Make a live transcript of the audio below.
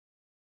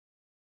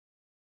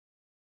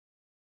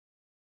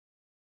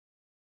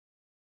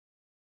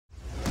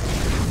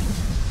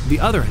The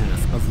other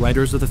half of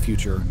Writers of the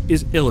Future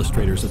is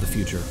Illustrators of the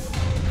Future.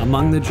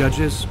 Among the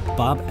judges,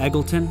 Bob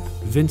Eggleton,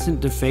 Vincent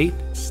DeFate,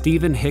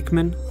 Stephen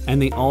Hickman, and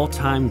the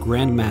all-time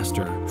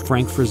Grandmaster,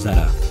 Frank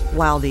Frazetta.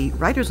 While the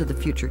Writers of the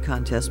Future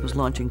contest was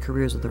launching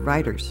careers of the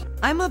writers,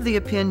 I'm of the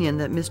opinion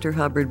that Mr.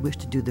 Hubbard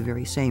wished to do the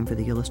very same for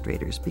the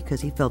illustrators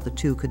because he felt the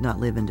two could not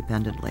live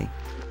independently.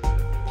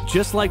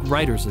 Just like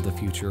Writers of the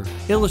Future,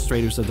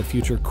 Illustrators of the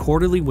Future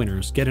quarterly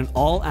winners get an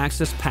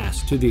all-access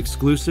pass to the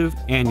exclusive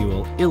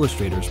annual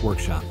Illustrators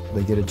Workshop.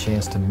 They get a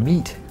chance to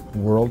meet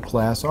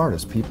world-class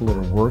artists, people that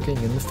are working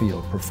in the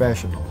field,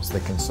 professionals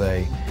that can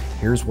say,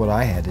 here's what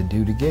I had to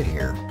do to get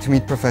here. To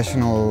meet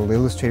professional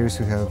illustrators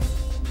who have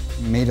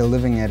made a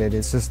living at it,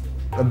 it's just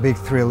a big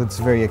thrill. It's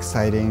very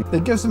exciting.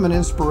 It gives them an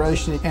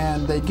inspiration,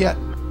 and they get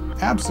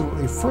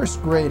absolutely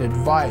first-grade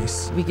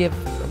advice. We give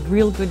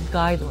real good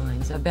guidelines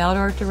about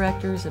art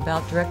directors,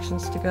 about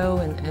directions to go,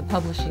 and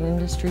publishing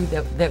industry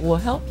that will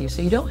help you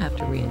so you don't have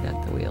to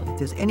reinvent the wheel. If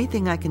there's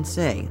anything I can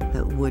say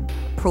that would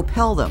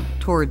propel them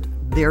toward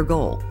their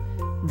goal,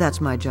 that's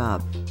my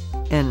job,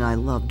 and I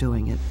love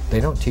doing it.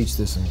 They don't teach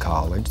this in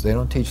college. They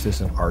don't teach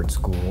this in art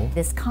school.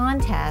 This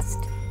contest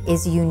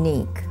is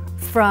unique.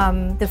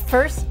 From the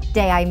first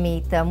day I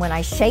meet them, when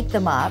I shake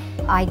them up,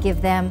 I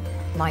give them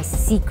my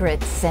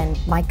secrets and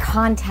my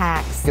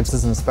contacts. This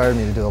has inspired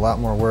me to do a lot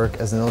more work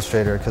as an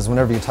illustrator, because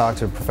whenever you talk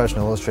to a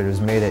professional illustrator who's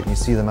made it, you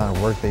see the amount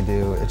of work they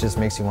do, it just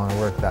makes you want to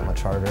work that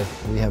much harder.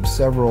 We have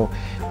several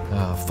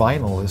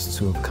finalists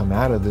who have come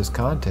out of this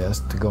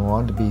contest to go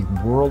on to be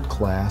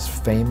world-class,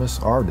 famous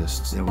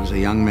artists. There was a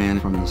young man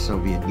from the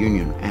Soviet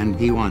Union, and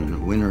he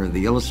won, winner of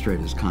the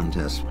Illustrators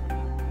contest.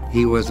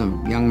 He was a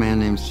young man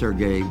named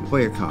Sergei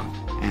Boyakov.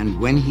 And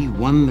when he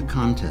won the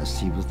contest,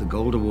 he was the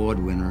Gold Award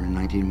winner in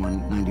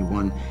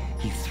 1991,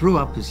 he threw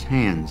up his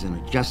hands in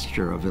a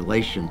gesture of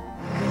elation.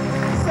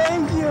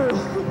 Thank you,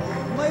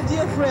 my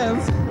dear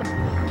friends.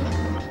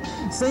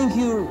 Thank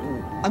you,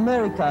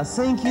 America.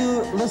 Thank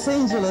you, Los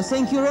Angeles.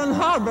 Thank you, Ron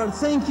Hubbard.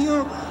 Thank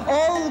you,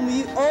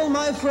 all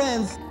my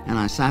friends. And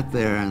I sat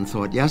there and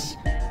thought, yes,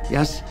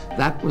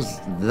 that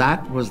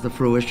was the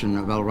fruition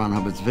of L. Ron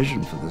Hubbard's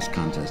vision for this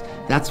contest.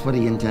 That's what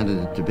he intended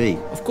it to be.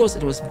 Of course,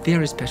 it was a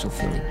very special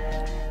feeling.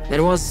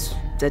 That was,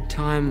 that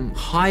time,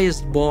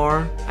 highest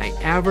bar I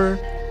ever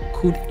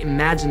could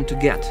imagine to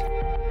get.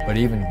 But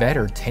even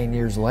better, 10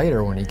 years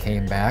later when he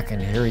came back, and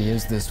here he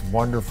is, this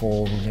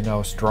wonderful,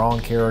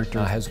 strong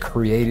character, has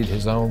created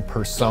his own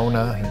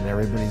persona, and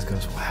everybody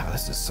goes, wow,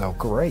 this is so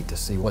great to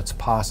see what's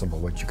possible,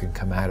 what you can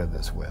come out of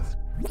this with.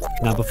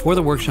 Now, before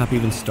the workshop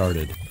even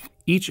started,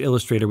 each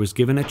illustrator was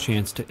given a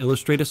chance to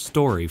illustrate a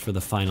story for the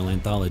final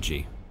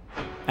anthology.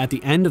 At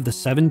the end of the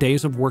 7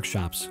 days of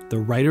workshops, the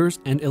writers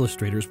and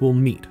illustrators will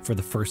meet for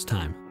the first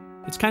time.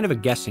 It's kind of a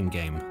guessing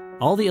game.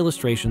 All the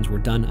illustrations were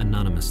done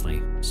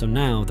anonymously, so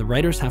now the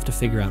writers have to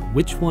figure out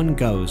which one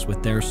goes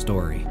with their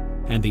story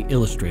and the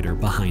illustrator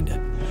behind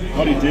it.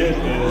 What he did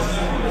is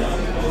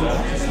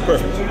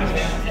perfect.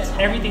 It's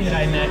everything that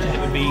I imagined it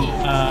would be,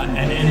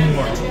 and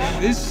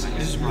more. This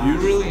is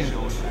brilliant.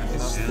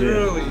 It's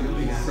thoroughly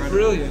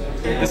brilliant.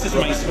 This is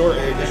my story.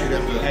 This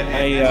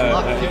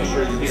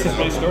is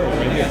my story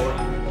right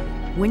here.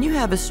 When you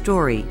have a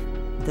story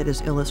that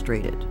is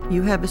illustrated,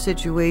 you have a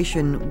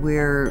situation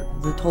where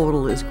the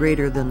total is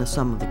greater than the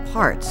sum of the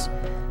parts.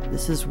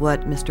 This is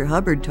what Mr.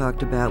 Hubbard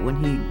talked about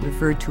when he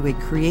referred to a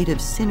creative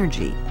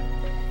synergy.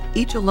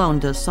 Each alone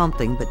does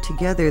something, but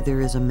together there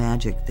is a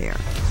magic there.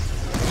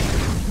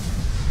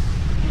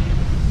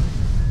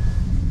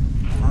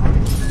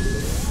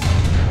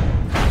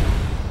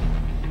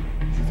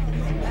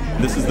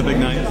 This is the big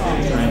night.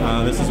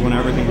 This is when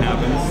everything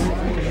happens.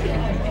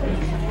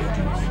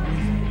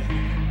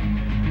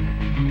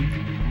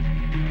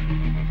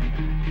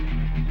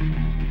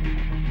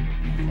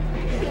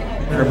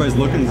 Everybody's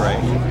looking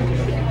great.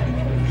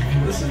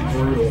 This is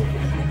brutal.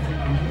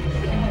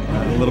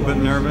 A little bit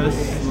nervous,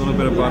 a little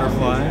bit of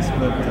butterflies,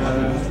 but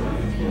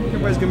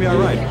everybody's gonna be all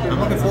right. I'm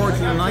looking forward to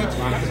the night.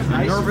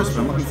 I'm nervous,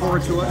 but I'm looking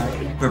forward to it.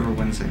 Whoever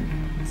wins it,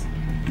 it's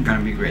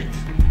gonna be great.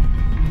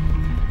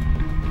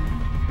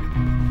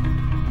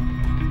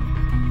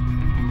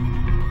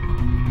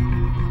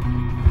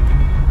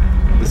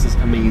 This is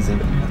amazing.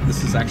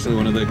 This is actually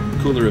one of the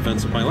cooler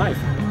events of my life.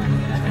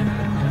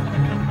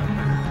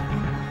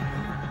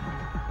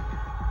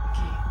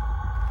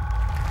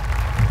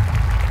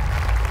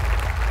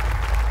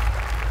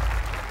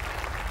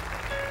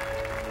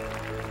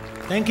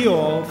 Thank you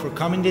all for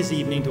coming this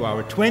evening to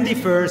our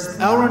 21st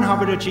L. Ron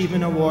Hubbard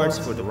Achievement Awards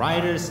for the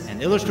Writers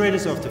and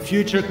Illustrators of the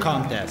Future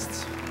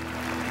contests.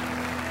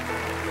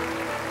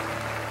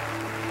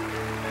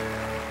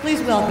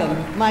 Please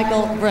welcome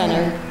Michael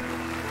Brenner.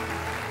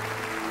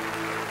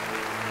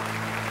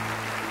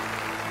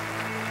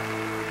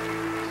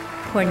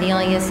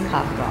 Cornelius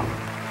Cockrell.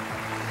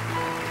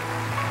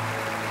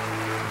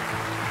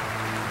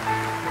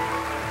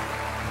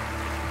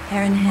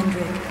 Aaron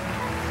Hendrick.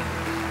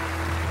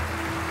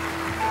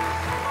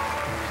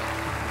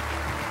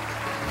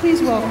 Please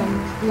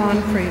welcome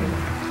Lon Cradle.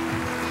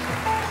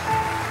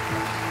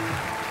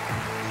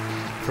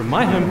 from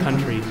my home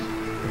country,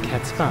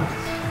 Cat's Pass.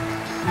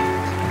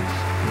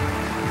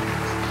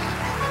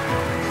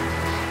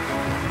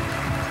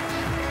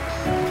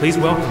 Please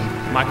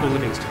welcome Michael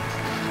Livingston.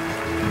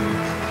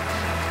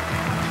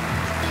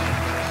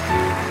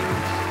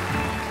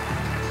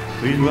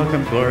 Please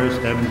welcome Flores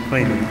Evan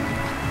Clayton.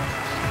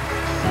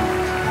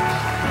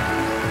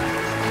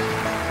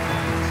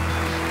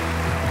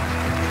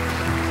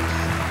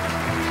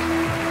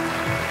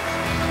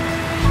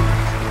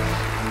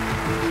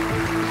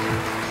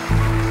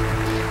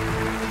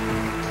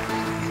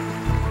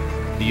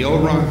 The L.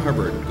 Ron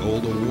Hubbard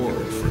Gold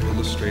Award for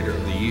Illustrator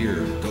of the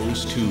Year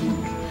goes to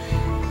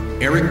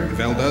Eric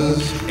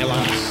Valdez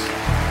Elas.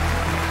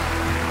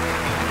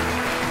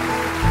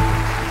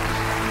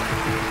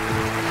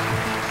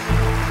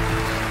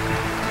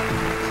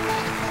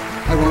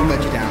 I won't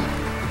let you down.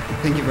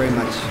 Thank you very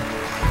much.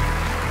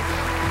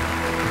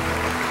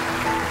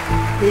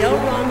 The L.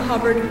 Ron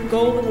Hubbard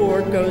Gold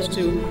Award goes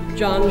to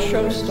John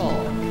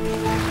Shostall.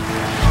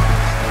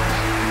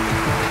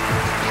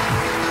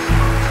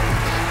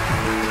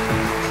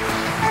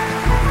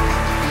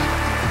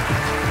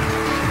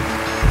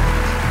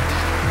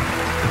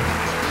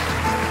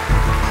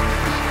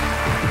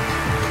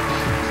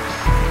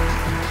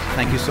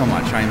 Thank you so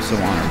much. I am so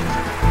honored.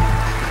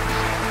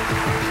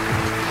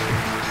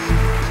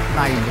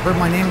 I heard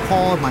my name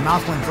called, my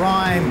mouth went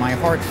dry, my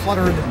heart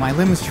fluttered, my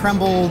limbs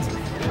trembled.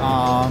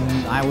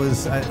 I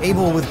was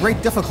able with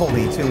great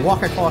difficulty to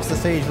walk across the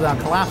stage without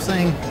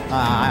collapsing.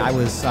 I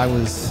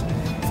was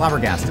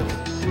flabbergasted.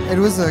 It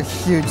was a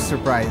huge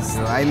surprise.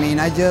 I mean,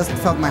 I just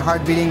felt my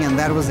heart beating and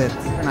that was it.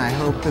 And I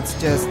hope it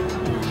just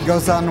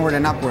goes onward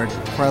and upward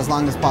for as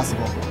long as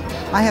possible.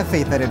 I have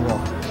faith that it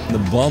will. The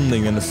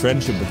bonding and the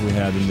friendship that we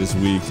had in this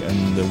week,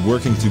 and the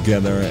working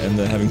together, and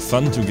the having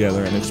fun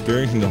together, and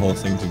experiencing the whole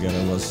thing together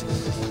was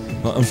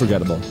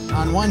unforgettable.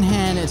 On one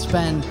hand, it's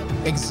been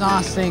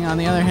exhausting. On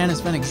the other hand,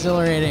 it's been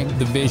exhilarating.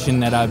 The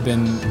vision that I've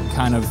been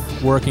kind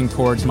of working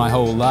towards my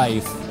whole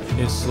life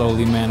is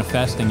slowly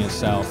manifesting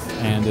itself,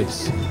 and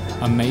it's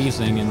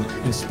amazing and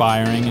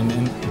inspiring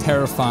and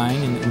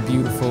terrifying and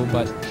beautiful,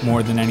 but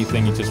more than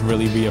anything, it just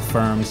really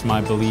reaffirms my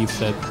beliefs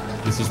that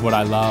this is what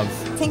I love.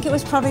 I think it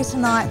was probably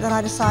tonight that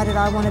I decided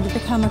I wanted to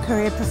become a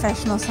career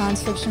professional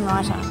science fiction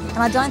writer. And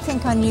I don't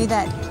think I knew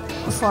that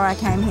before I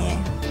came here.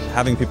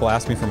 Having people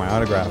ask me for my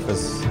autograph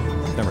is,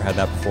 I've never had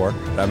that before.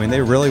 I mean, they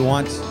really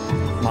want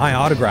my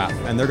autograph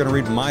and they're going to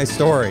read my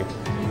story.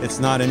 It's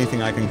not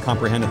anything I can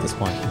comprehend at this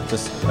point.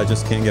 I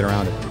just can't get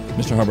around it.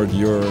 Mr. Hubbard,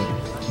 your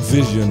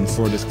vision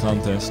for this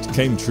contest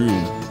came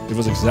true. It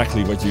was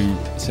exactly what you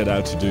set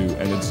out to do,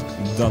 and it's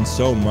done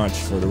so much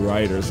for the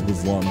writers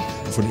who've won,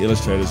 and for the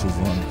illustrators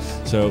who've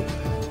won. So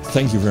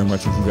thank you very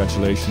much and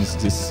congratulations.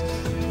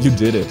 You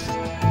did it.